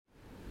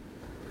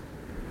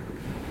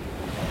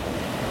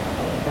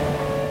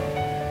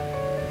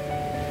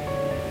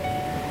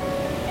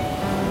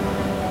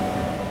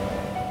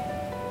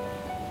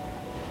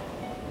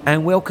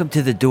And welcome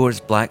to the Doors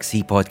Black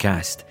Sea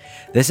podcast.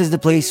 This is the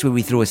place where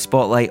we throw a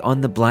spotlight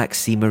on the Black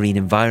Sea marine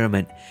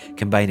environment,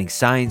 combining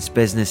science,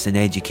 business and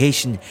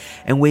education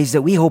in ways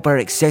that we hope are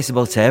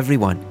accessible to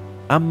everyone.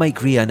 I'm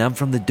Mike Rea and I'm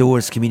from the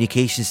Doors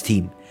communications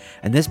team.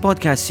 And this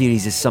podcast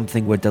series is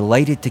something we're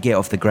delighted to get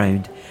off the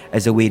ground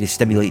as a way to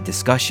stimulate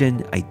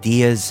discussion,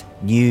 ideas,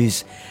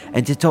 news,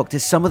 and to talk to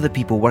some of the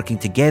people working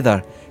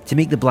together to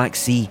make the Black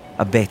Sea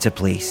a better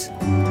place.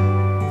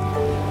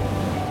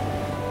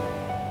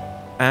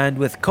 And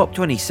with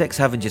COP26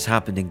 having just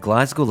happened in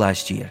Glasgow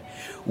last year,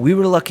 we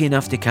were lucky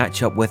enough to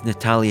catch up with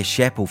Nataliya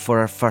Shepel for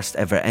our first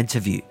ever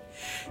interview.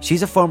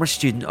 She's a former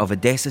student of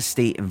Odessa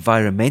State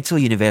Environmental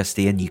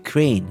University in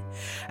Ukraine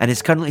and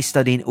is currently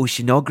studying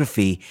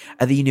Oceanography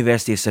at the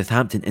University of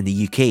Southampton in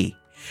the UK.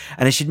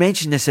 And I should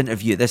mention this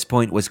interview at this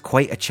point was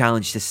quite a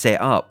challenge to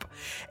set up.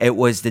 It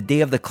was the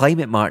day of the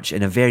climate march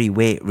in a very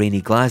wet,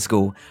 rainy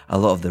Glasgow. A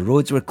lot of the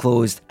roads were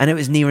closed and it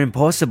was near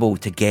impossible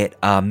to get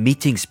a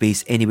meeting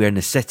space anywhere in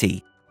the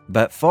city.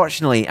 But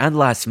fortunately and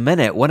last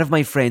minute, one of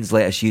my friends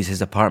let us use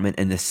his apartment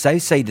in the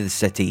south side of the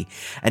city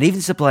and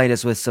even supplied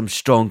us with some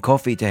strong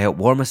coffee to help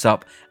warm us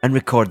up and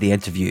record the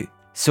interview.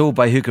 So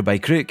by hook or by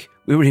crook,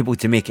 we were able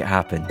to make it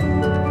happen.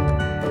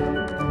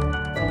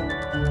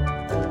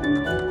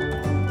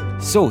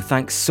 So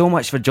thanks so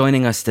much for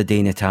joining us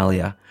today,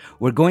 Nataliya.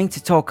 We're going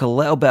to talk a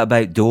little bit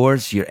about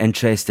Doors, your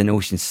interest in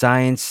ocean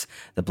science,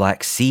 the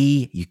Black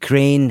Sea,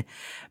 Ukraine.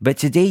 But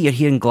today you're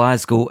here in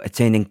Glasgow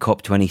attending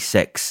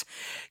COP26.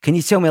 Can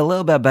you tell me a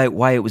little bit about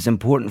why it was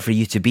important for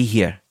you to be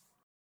here?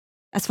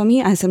 As for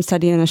me, I am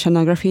studying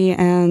oceanography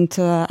and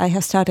I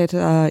have started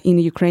in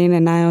Ukraine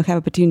and now I have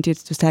opportunity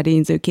to study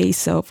in the UK.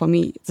 So for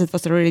me, it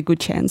was a really good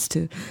chance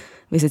to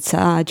visit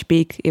such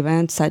big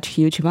event, such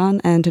huge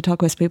one, and to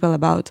talk with people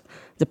about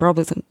the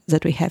problems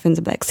that we have in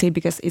the Black Sea,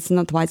 because it's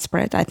not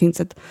widespread. I think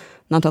that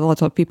not a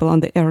lot of people on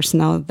the earth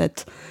know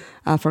that,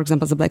 for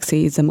example, the Black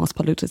Sea is the most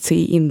polluted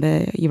sea in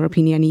the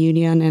European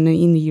Union and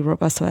in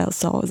Europe as well.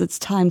 So it's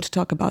time to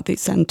talk about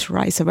this and to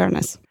raise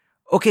awareness.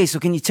 Okay, so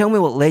can you tell me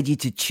what led you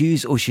to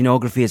choose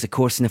oceanography as a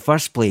course in the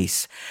first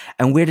place?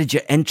 And where did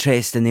your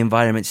interest in the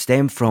environment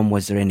stem from?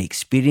 Was there any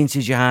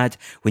experiences you had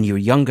when you were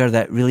younger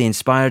that really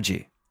inspired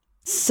you?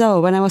 So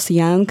when I was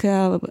young,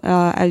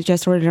 I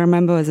just really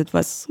remember it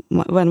was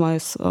when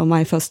was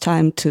my first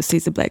time to see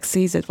the Black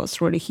Sea. It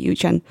was really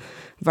huge and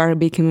very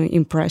big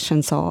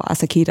impression. So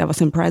as a kid, I was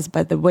impressed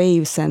by the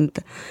waves and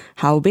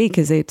how big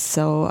is it.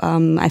 So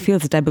I feel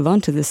that I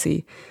belong to the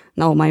sea.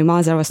 No, my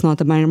mother was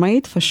not a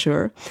mermaid for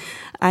sure.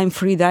 I'm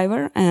free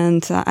diver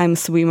and I'm a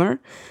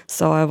swimmer.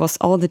 So I was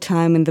all the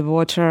time in the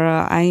water.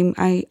 I'm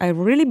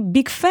really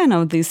big fan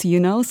of this,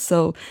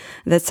 So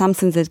that's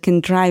something that can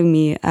drive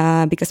me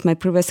because my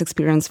previous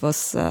experience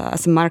was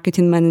as a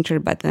marketing manager.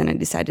 But then I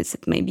decided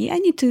that maybe I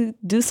need to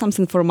do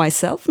something for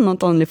myself,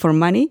 not only for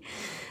money.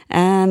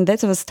 And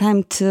that was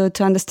time to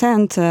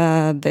understand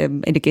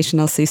the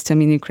educational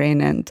system in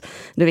Ukraine and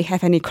do we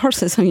have any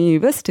courses on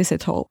universities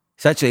at all?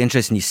 It's actually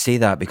interesting you say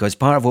that because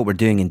part of what we're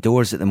doing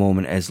indoors at the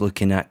moment is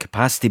looking at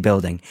capacity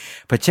building,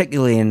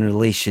 particularly in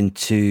relation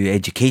to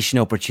education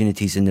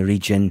opportunities in the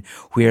region.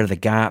 Where are the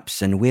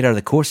gaps and where are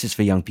the courses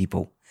for young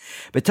people?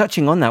 But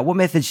touching on that, what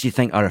methods do you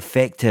think are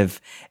effective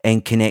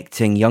in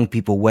connecting young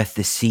people with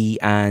the sea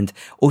and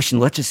ocean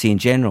literacy in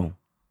general?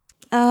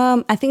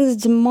 I think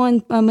that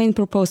the main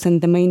purpose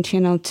and the main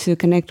channel to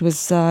connect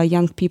with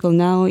young people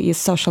now is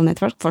social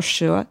network for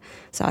sure.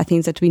 So I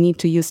think that we need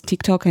to use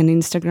TikTok and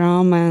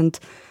Instagram and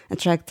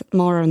attract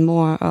more and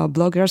more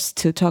bloggers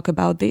to talk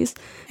about this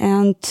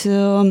and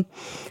to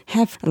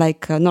have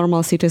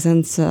normal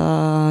citizens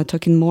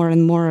talking more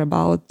and more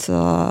about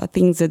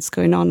things that's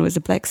going on with the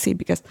Black Sea,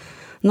 because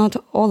not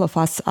all of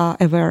us are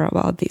aware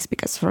about this.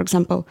 Because, for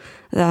example,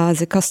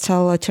 the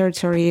coastal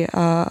territory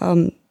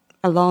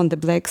along the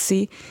Black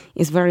Sea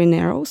is very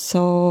narrow,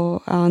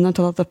 so not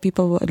a lot of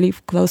people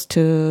live close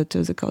to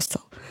the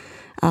coastal.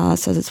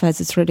 So that's why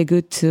it's really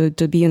good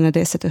to be in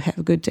Odessa, to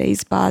have good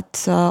days.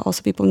 But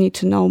also people need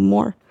to know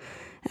more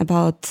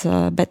about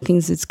bad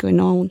things that's going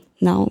on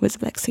now with the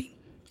Black Sea.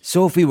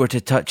 So if we were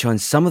to touch on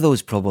some of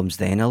those problems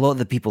then, a lot of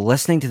the people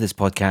listening to this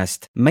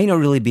podcast might not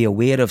really be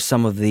aware of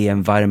some of the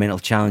environmental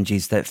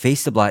challenges that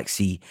face the Black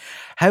Sea.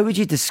 How would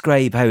you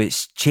describe how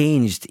it's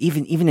changed,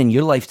 even in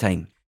your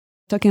lifetime?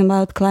 Talking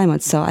about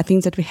climate, so I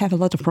think that we have a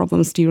lot of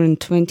problems during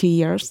 20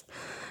 years.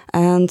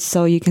 And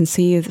so you can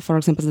see, for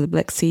example, the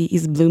Black Sea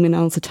is blooming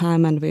all the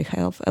time and we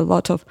have a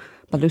lot of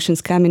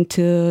pollutions coming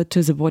to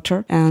the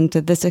water. And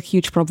that's a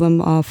huge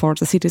problem for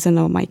the citizen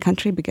of my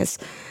country because,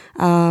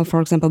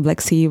 for example,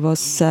 Black Sea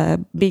was a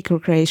big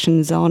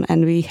recreation zone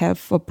and we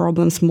have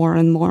problems more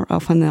and more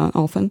often and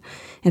often.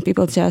 And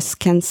people just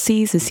can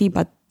see the sea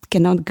but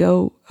cannot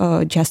go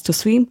just to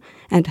swim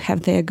and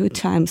have their good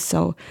time.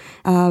 So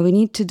we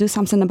need to do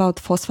something about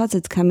phosphates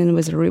that come in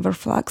with the river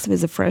flux,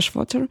 with the fresh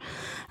water,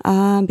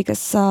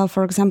 because,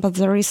 for example,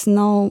 there is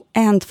no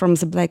end from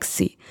the Black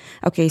Sea.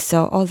 Okay,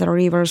 so all the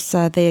rivers,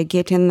 they are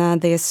getting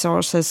their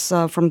sources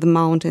from the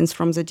mountains,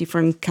 from the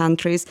different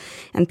countries,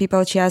 and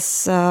people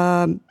just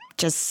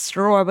just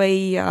throw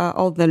away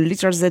all the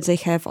litters that they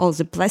have, all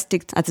the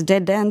plastic. At the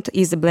dead end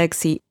is the Black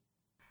Sea.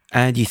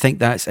 And you think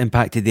that's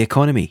impacted the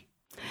economy?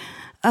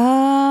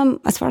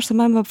 As far as I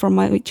remember from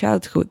my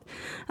childhood,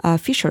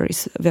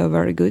 fisheries were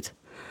very good.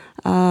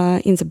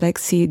 In the Black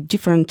Sea,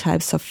 different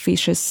types of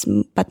fishes,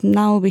 but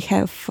now we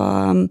have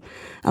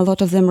a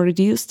lot of them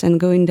reduced and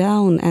going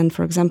down. And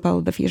for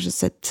example, the fishes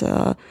that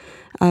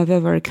were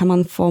very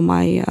common for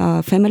my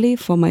family,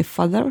 for my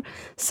father,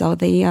 so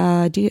they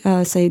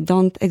say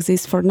don't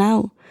exist for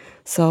now.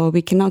 So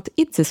we cannot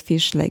eat this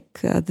fish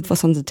like that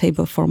was on the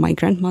table for my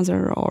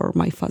grandmother or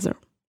my father.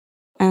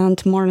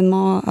 And more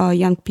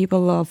young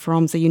people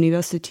from the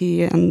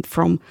university and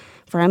from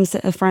friends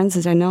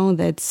that I know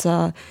that's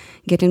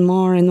getting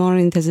more and more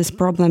into this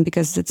problem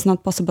because it's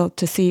not possible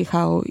to see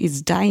how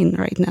it's dying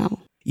right now.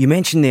 You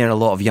mentioned there a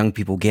lot of young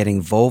people getting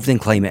involved in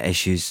climate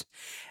issues.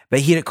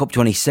 But here at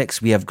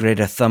COP26, we have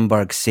Greta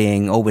Thunberg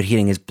saying, all we're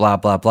hearing is blah,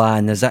 blah, blah.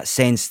 And there's that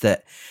sense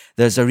that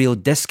there's a real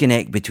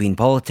disconnect between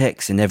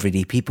politics and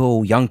everyday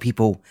people, young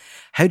people.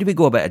 How do we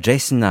go about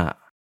addressing that?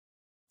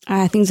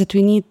 I think that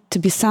we need to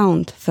be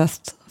sound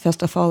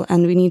first of all,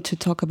 and we need to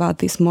talk about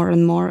this more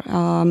and more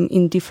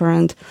in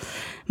different,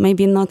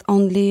 maybe not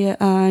only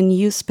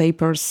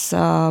newspapers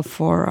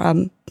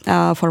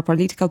for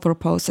political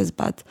purposes,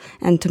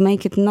 and to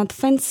make it not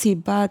fancy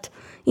but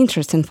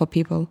interesting for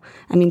people.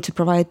 I mean, to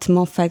provide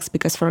more facts,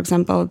 because, for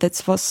example,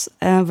 that was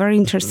very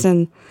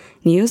interesting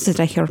news that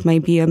I heard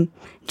maybe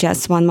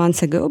just 1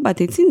 month ago, but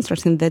it's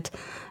interesting that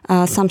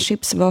some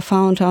ships were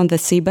found on the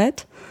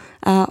seabed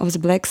of the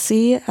Black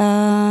Sea,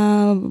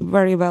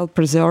 very well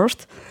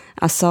preserved.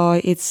 So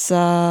it's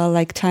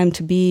like time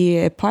to be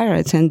a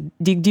pirate and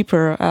dig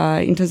deeper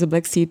into the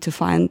Black Sea to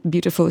find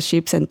beautiful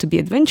ships and to be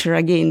adventure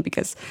again.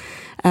 Because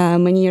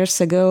many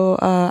years ago,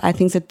 I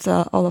think that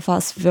all of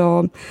us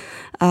were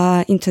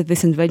into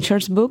this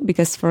adventures book.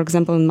 Because, for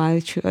example, in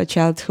my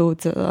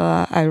childhood,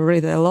 I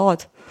read a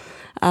lot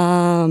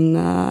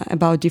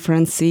about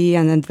different sea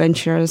and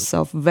adventures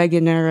of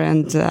Wegener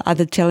and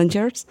other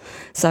challengers.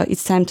 So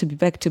it's time to be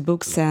back to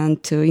books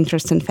and to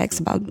interesting facts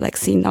about Black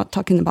Sea, not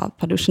talking about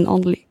pollution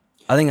only.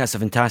 I think that's a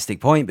fantastic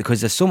point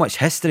because there's so much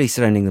history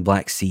surrounding the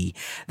Black Sea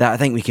that I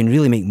think we can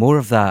really make more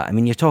of that. I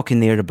mean, you're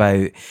talking there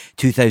about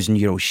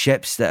 2,000-year-old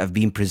ships that have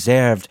been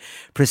preserved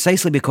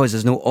precisely because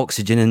there's no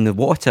oxygen in the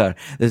water.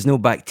 There's no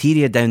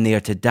bacteria down there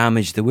to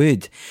damage the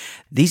wood.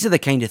 These are the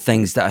kind of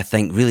things that I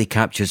think really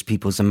captures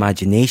people's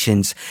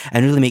imaginations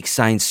and really makes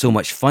science so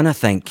much fun, I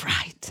think.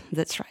 Right,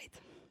 that's right.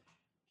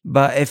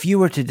 But if you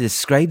were to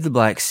describe the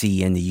Black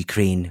Sea in the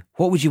Ukraine,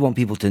 what would you want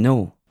people to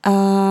know?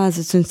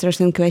 That's an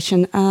interesting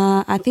question.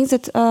 I think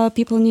that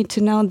people need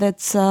to know that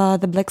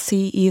the Black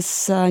Sea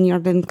is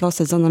nearly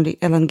enclosed as only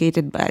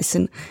elongated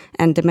basin,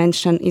 and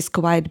dimension is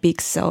quite big.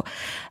 So,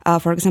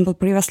 for example,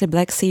 previously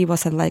Black Sea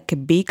was like a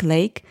big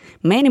lake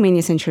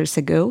many centuries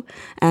ago,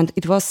 and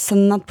it was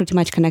not pretty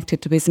much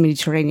connected with the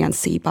Mediterranean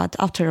Sea. But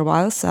after a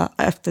while, so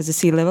after the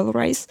sea level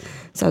rise,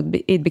 so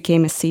it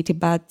became a city.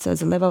 But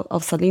the level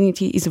of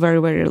salinity is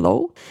very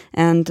low.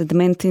 And the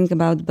main thing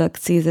about Black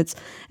Sea is it's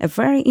a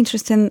very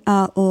interesting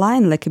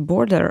line, like a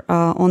border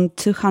on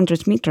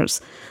 200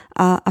 meters.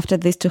 After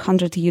this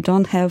 200, you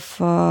don't have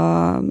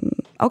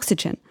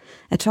oxygen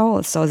at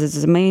all. So this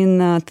is the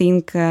main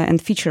thing and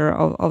feature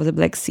of the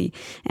Black Sea.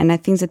 And I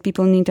think that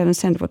people need to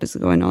understand what is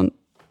going on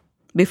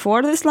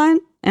before this line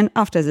and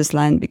after this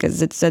line, because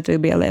that will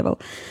be a level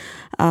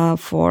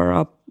for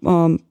a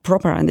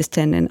proper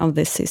understanding of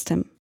this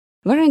system.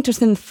 Very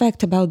interesting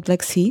fact about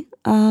Black Sea.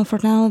 For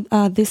now,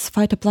 this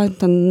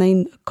phytoplankton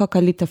named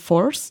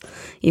Coccolithophores,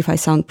 if I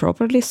sound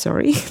properly,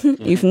 sorry,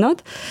 if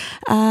not,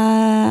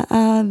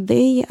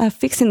 they are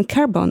fixing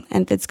carbon,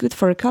 and that's good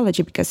for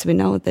ecology because we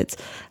know that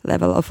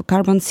level of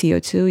carbon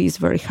CO2 is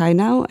very high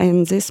now,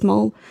 and these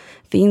small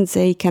things,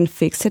 they can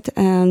fix it,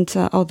 and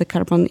all the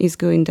carbon is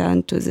going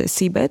down to the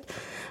seabed.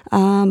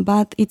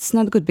 But it's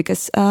not good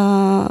because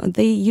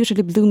they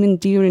usually bloom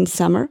during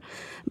summer.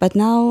 But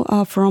now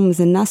from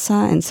the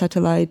NASA and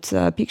satellite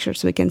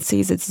pictures, we can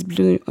see that it's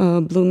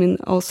blooming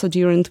also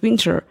during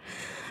winter.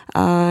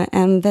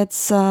 And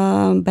that's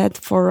bad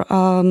for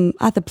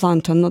other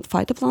plankton, not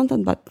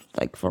phytoplankton, but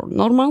like for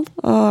normal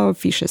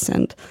fishes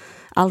and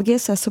algae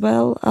as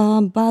well.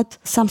 But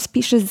some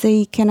species,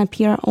 they can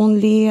appear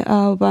only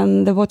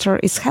when the water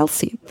is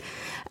healthy.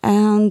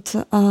 And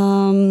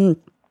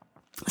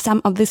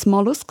some of these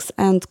mollusks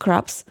and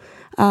crabs,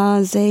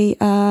 they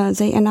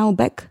are now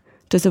back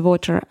to the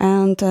water,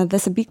 and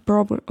there's a big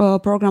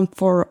program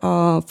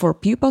for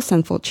pupils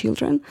and for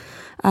children,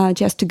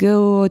 just to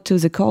go to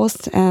the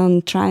coast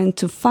and trying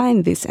to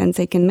find this, and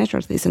they can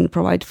measure this and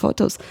provide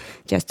photos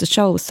just to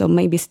show. So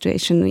maybe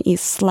situation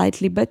is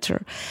slightly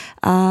better.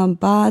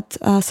 But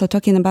so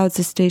talking about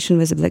the situation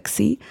with the Black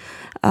Sea,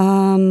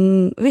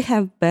 we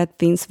have bad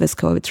things with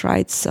COVID,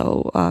 right?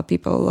 So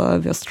people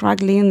were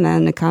struggling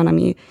and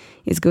economy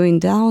is going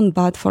down,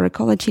 but for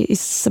ecology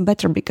it's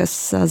better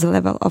because the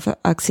level of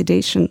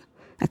acidification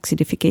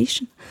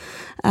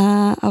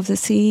of the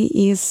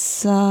sea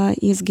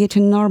is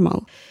getting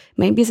normal.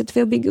 Maybe that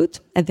will be good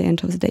at the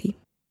end of the day.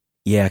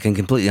 Yeah, I can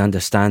completely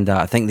understand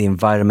that. I think the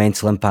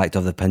environmental impact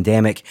of the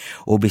pandemic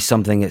will be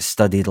something that's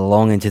studied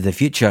long into the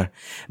future.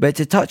 But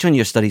to touch on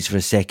your studies for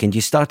a second, you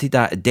started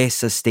at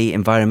Odessa State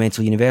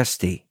Environmental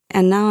University.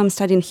 And now I'm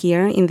studying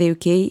here in the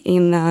UK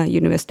in the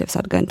University of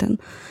Southampton.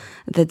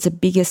 That's the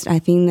biggest, I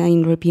think,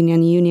 in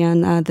European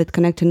Union that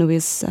connected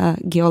with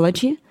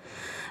geology.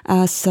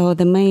 So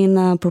the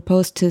main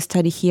purpose to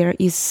study here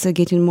is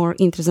getting more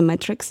into the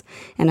metrics.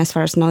 And as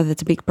far as I know,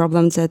 that's a big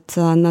problem that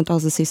not all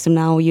the system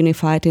now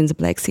unified in the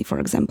Black Sea, for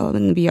example.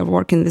 And we are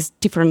working with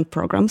different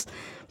programs,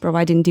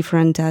 providing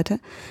different data.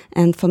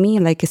 And for me,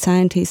 like a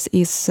scientist,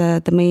 is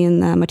the main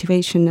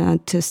motivation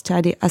to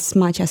study as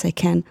much as I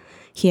can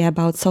here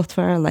about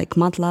software like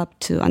MATLAB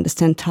to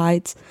understand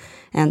tides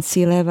and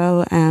sea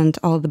level and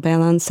all the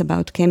balance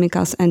about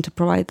chemicals and to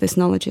provide these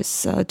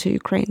knowledges to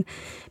Ukraine.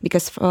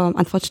 Because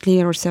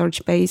unfortunately,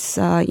 research base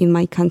in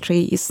my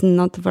country is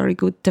not very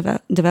good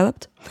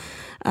developed.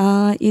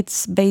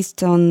 It's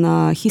based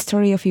on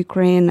history of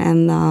Ukraine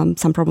and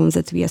some problems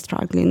that we are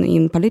struggling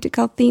in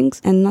political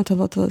things. And not a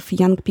lot of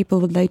young people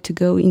would like to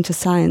go into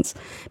science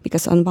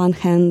because on one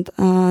hand,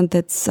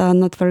 that's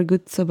not very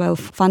good, so well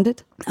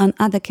funded. On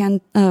other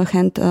hand,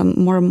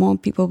 more and more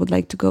people would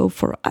like to go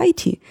for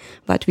IT.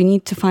 But we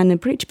need to find a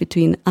bridge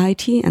between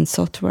IT and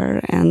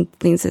software and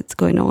things that's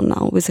going on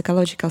now with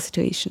ecological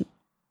situation.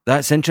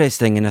 That's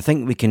interesting, and I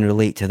think we can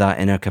relate to that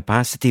in our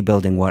capacity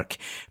building work,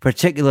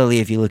 particularly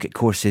if you look at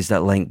courses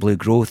that link blue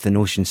growth and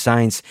ocean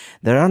science.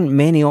 There aren't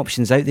many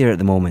options out there at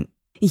the moment.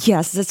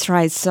 Yes, that's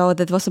right. So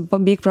that was a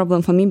big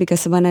problem for me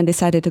because when I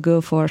decided to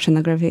go for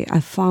oceanography, I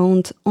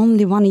found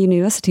only one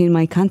university in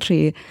my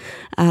country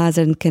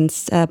that can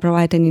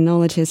provide any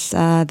knowledge.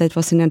 That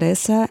was in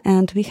Odessa,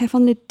 and we have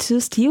only 2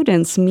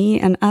 students, me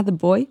and other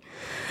boy,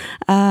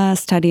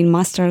 studying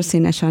masters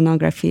in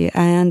oceanography.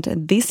 And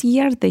this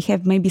year they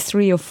have maybe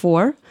 3 or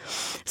 4.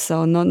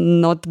 So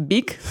not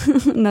big,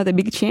 not a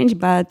big change.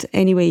 But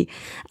anyway,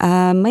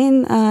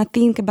 main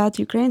thing about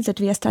Ukraine is that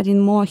we are studying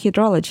more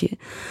hydrology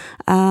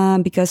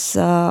because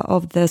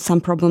of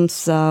some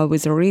problems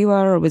with the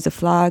river, with the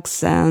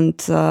floods and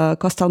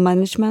coastal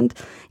management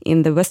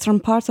in the western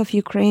part of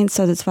Ukraine.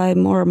 So that's why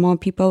more and more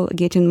people are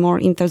getting more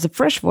into the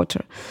fresh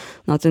water,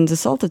 not in the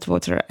salted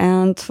water.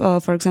 And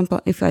for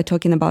example, if I'm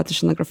talking about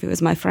oceanography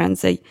with my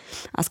friends, they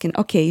asking,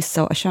 okay,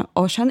 so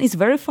ocean is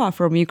very far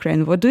from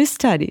Ukraine. What do you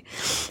study?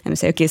 And I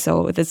say, okay,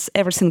 so that's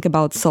everything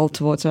about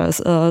salted water.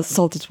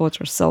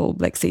 So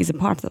Black Sea is a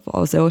part of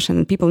the ocean,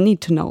 and people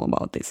need to know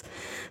about this.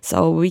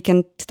 So we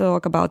can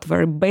talk about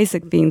very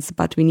basic things,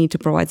 but we need to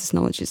provide this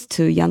knowledge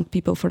to young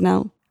people for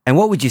now. And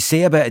what would you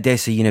say about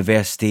Odessa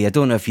University? I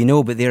don't know if you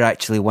know, but they're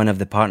actually one of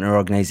the partner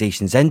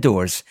organisations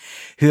indoors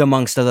who,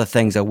 amongst other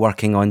things, are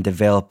working on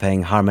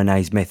developing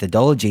harmonised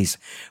methodologies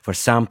for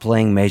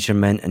sampling,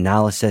 measurement,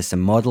 analysis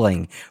and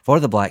modelling for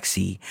the Black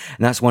Sea.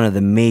 And that's one of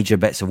the major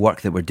bits of work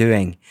that we're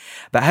doing.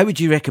 But how would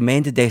you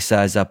recommend Odessa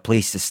as a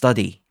place to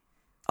study?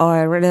 Oh,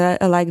 I really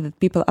like that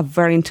people are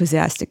very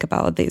enthusiastic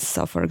about this.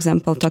 So, for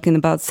example, talking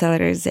about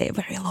salaries, they're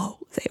very low.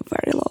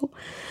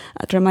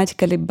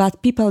 Dramatically,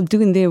 but people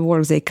doing their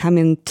work, they come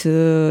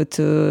into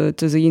to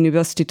the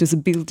university, to the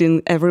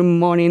building every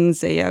morning.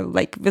 They are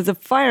like with a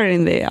fire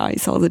in their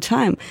eyes all the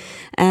time,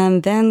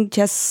 and then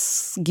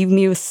just give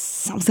me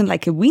something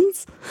like a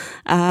wins,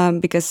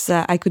 because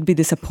I could be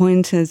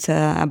disappointed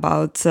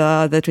about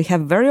that we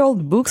have very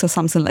old books or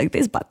something like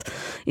this, but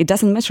it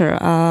doesn't matter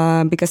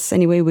because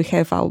anyway we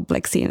have our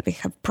Black Sea and we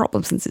have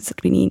problems in this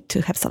that we need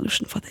to have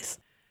solution for this.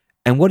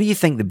 And what do you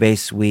think the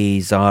best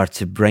ways are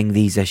to bring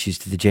these issues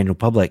to the general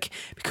public?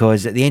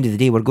 Because at the end of the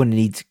day, we're going to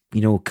need,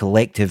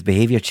 collective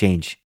behaviour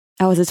change.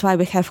 Oh, that's why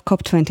we have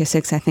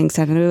COP26, I think,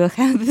 and we will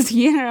have this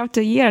year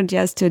after year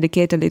just to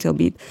educate a little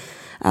bit.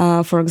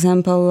 For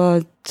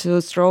example,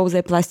 to throw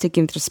the plastic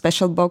into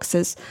special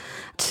boxes,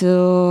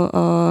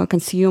 to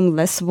consume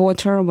less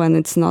water when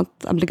it's not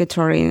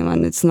obligatory,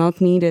 when it's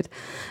not needed,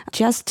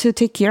 just to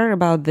take care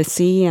about the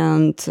sea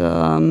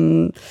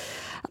and...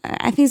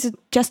 I think it's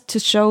just to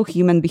show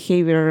human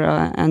behavior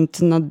and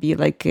to not be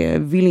like a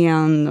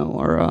villain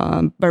or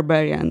a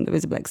barbarian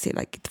with the Black Sea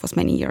like it was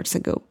many years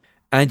ago.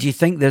 And do you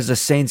think there's a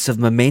sense of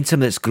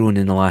momentum that's grown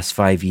in the last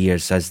 5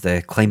 years as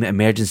the climate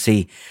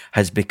emergency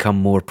has become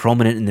more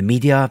prominent in the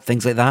media,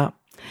 things like that?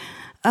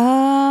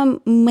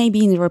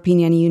 Maybe in the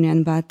European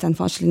Union, but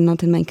unfortunately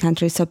not in my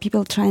country. So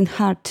people trying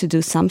hard to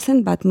do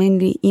something, but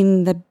mainly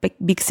in the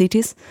big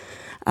cities.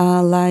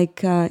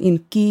 Like in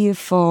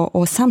Kiev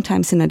or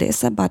sometimes in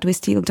Odessa, but we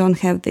still don't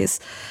have this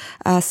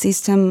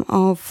system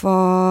of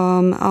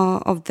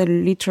the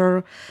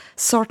litter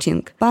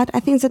sorting. But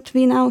I think that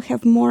we now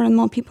have more and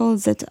more people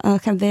that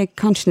have their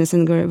consciousness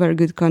and very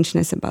good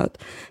consciousness about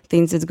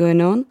things that's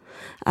going on.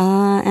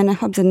 And I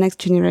hope the next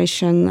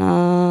generation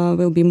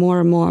will be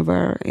more and more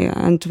aware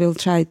and will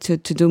try to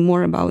do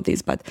more about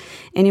this. But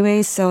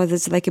anyway, so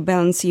there's like a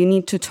balance. You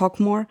need to talk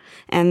more.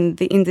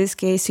 And in this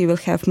case, you will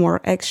have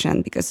more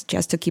action because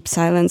just to keep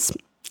silence,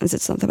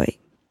 that's not the way.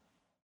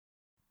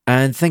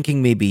 And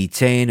thinking maybe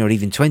 10 or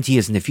even 20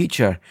 years in the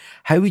future,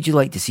 how would you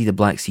like to see the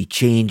Black Sea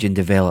change and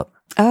develop?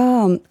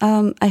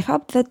 I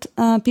hope that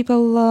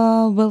people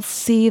will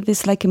see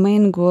this like a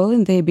main goal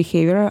in their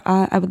behavior.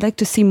 I would like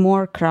to see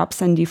more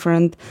crabs and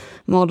different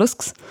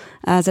mollusks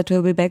that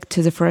will be back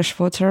to the fresh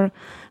water.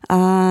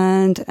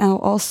 And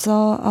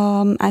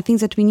also, I think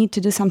that we need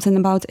to do something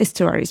about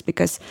estuaries,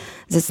 because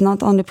that's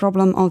not only a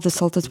problem of the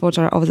salted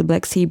water of the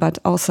Black Sea, but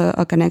also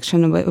a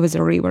connection with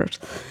the rivers.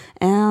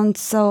 And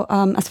so,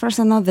 as far as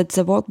I know, that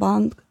the World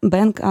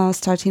Bank are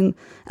starting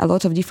a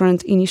lot of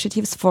different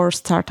initiatives for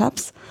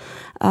startups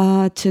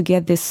to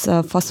get these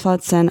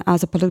phosphates and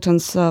other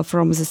pollutants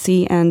from the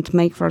sea and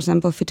make, for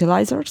example,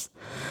 fertilizers.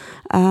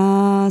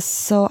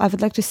 So I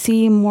would like to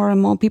see more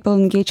and more people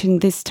engage in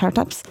these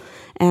startups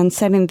and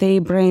selling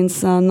their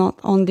brains not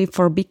only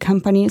for big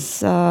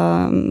companies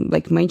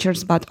like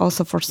majors, but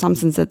also for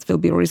something that will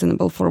be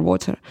reasonable for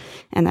water.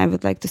 And I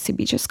would like to see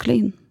beaches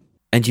clean.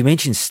 And you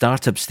mentioned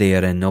startups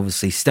there, and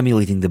obviously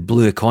stimulating the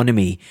blue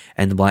economy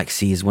in the Black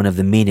Sea is one of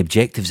the main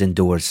objectives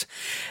indoors.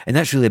 And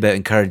that's really about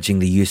encouraging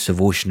the use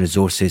of ocean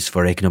resources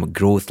for economic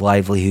growth,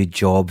 livelihood,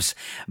 jobs,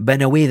 but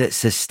in a way that's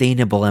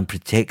sustainable and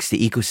protects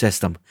the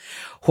ecosystem.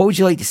 What would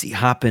you like to see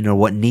happen, or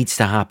what needs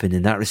to happen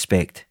in that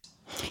respect?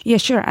 Yeah,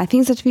 sure. I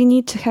think that we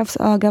need to have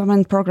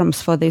government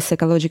programs for these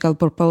ecological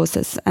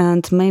purposes,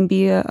 and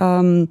maybe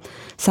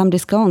some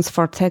discounts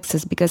for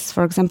taxes, because,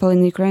 for example,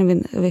 in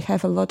Ukraine, we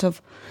have a lot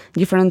of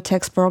different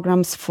tax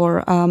programs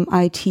for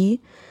IT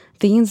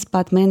things,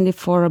 but mainly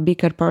for a big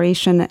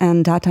corporation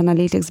and data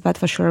analytics. But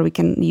for sure, we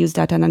can use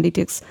data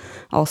analytics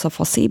also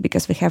for sea,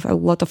 because we have a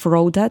lot of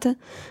raw data.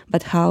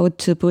 But how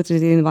to put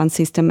it in one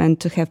system and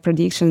to have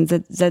predictions,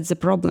 that's the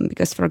problem.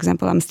 Because, for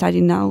example, I'm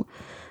studying now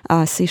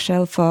sea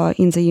shelf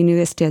in the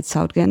University of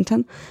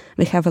Southampton.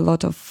 We have a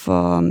lot of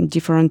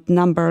different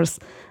numbers,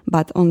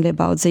 but only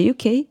about the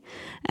UK.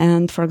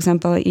 And for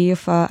example,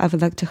 if I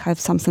would like to have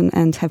something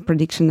and have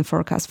prediction and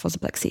forecast for the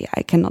Black Sea,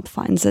 I cannot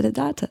find the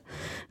data.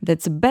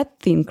 That's a bad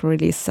thing,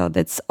 really. So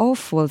that's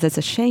awful. That's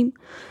a shame.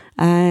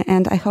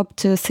 And I hope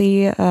to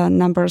see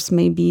numbers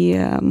maybe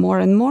more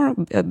and more,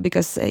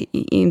 because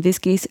in this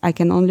case, I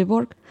can only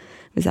work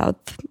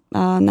without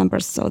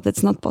numbers. So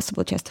that's not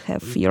possible just to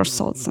have your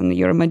thoughts and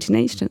your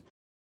imagination.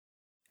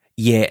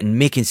 Yeah, and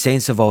making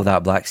sense of all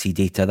that Black Sea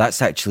data,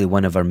 that's actually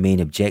one of our main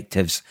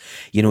objectives.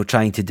 You know,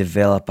 trying to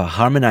develop a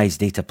harmonised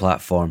data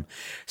platform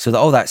so that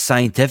all that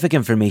scientific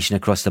information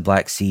across the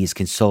Black Sea is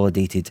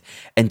consolidated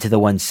into the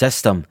one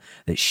system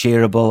that's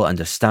shareable,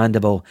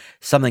 understandable,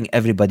 something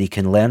everybody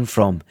can learn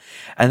from.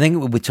 I think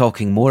we'll be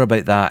talking more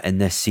about that in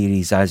this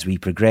series as we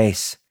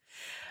progress.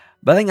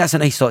 But I think that's a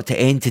nice thought to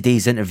end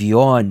today's interview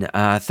on.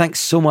 Thanks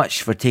so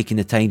much for taking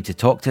the time to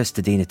talk to us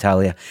today,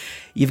 Nataliya.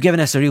 You've given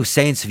us a real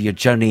sense of your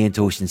journey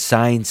into ocean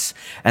science,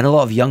 and a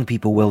lot of young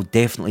people will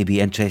definitely be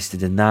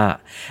interested in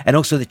that. And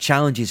also the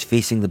challenges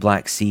facing the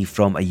Black Sea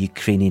from a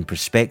Ukrainian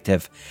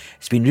perspective.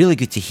 It's been really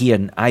good to hear,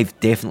 and I've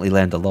definitely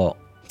learned a lot.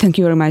 Thank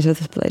you very much.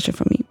 It's a pleasure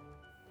for me.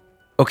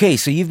 Okay,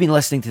 so you've been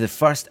listening to the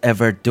first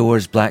ever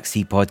Doors Black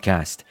Sea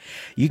podcast.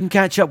 You can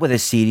catch up with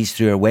this series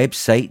through our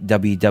website,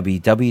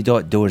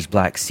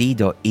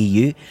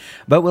 www.doorsblacksea.eu,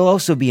 but we'll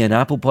also be on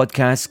Apple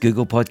Podcasts,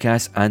 Google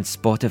Podcasts and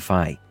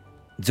Spotify.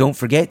 Don't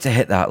forget to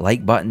hit that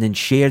like button and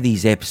share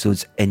these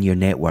episodes in your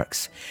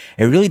networks.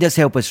 It really does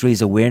help us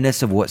raise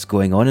awareness of what's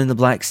going on in the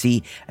Black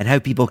Sea and how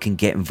people can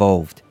get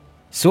involved.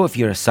 So if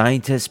you're a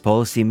scientist,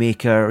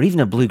 policymaker, or even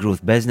a blue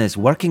growth business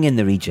working in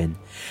the region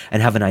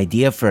and have an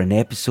idea for an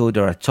episode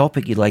or a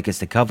topic you'd like us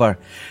to cover,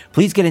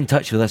 please get in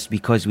touch with us,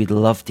 because we'd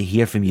love to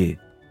hear from you.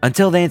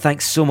 Until then,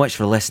 thanks so much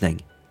for listening,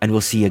 and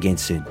we'll see you again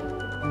soon.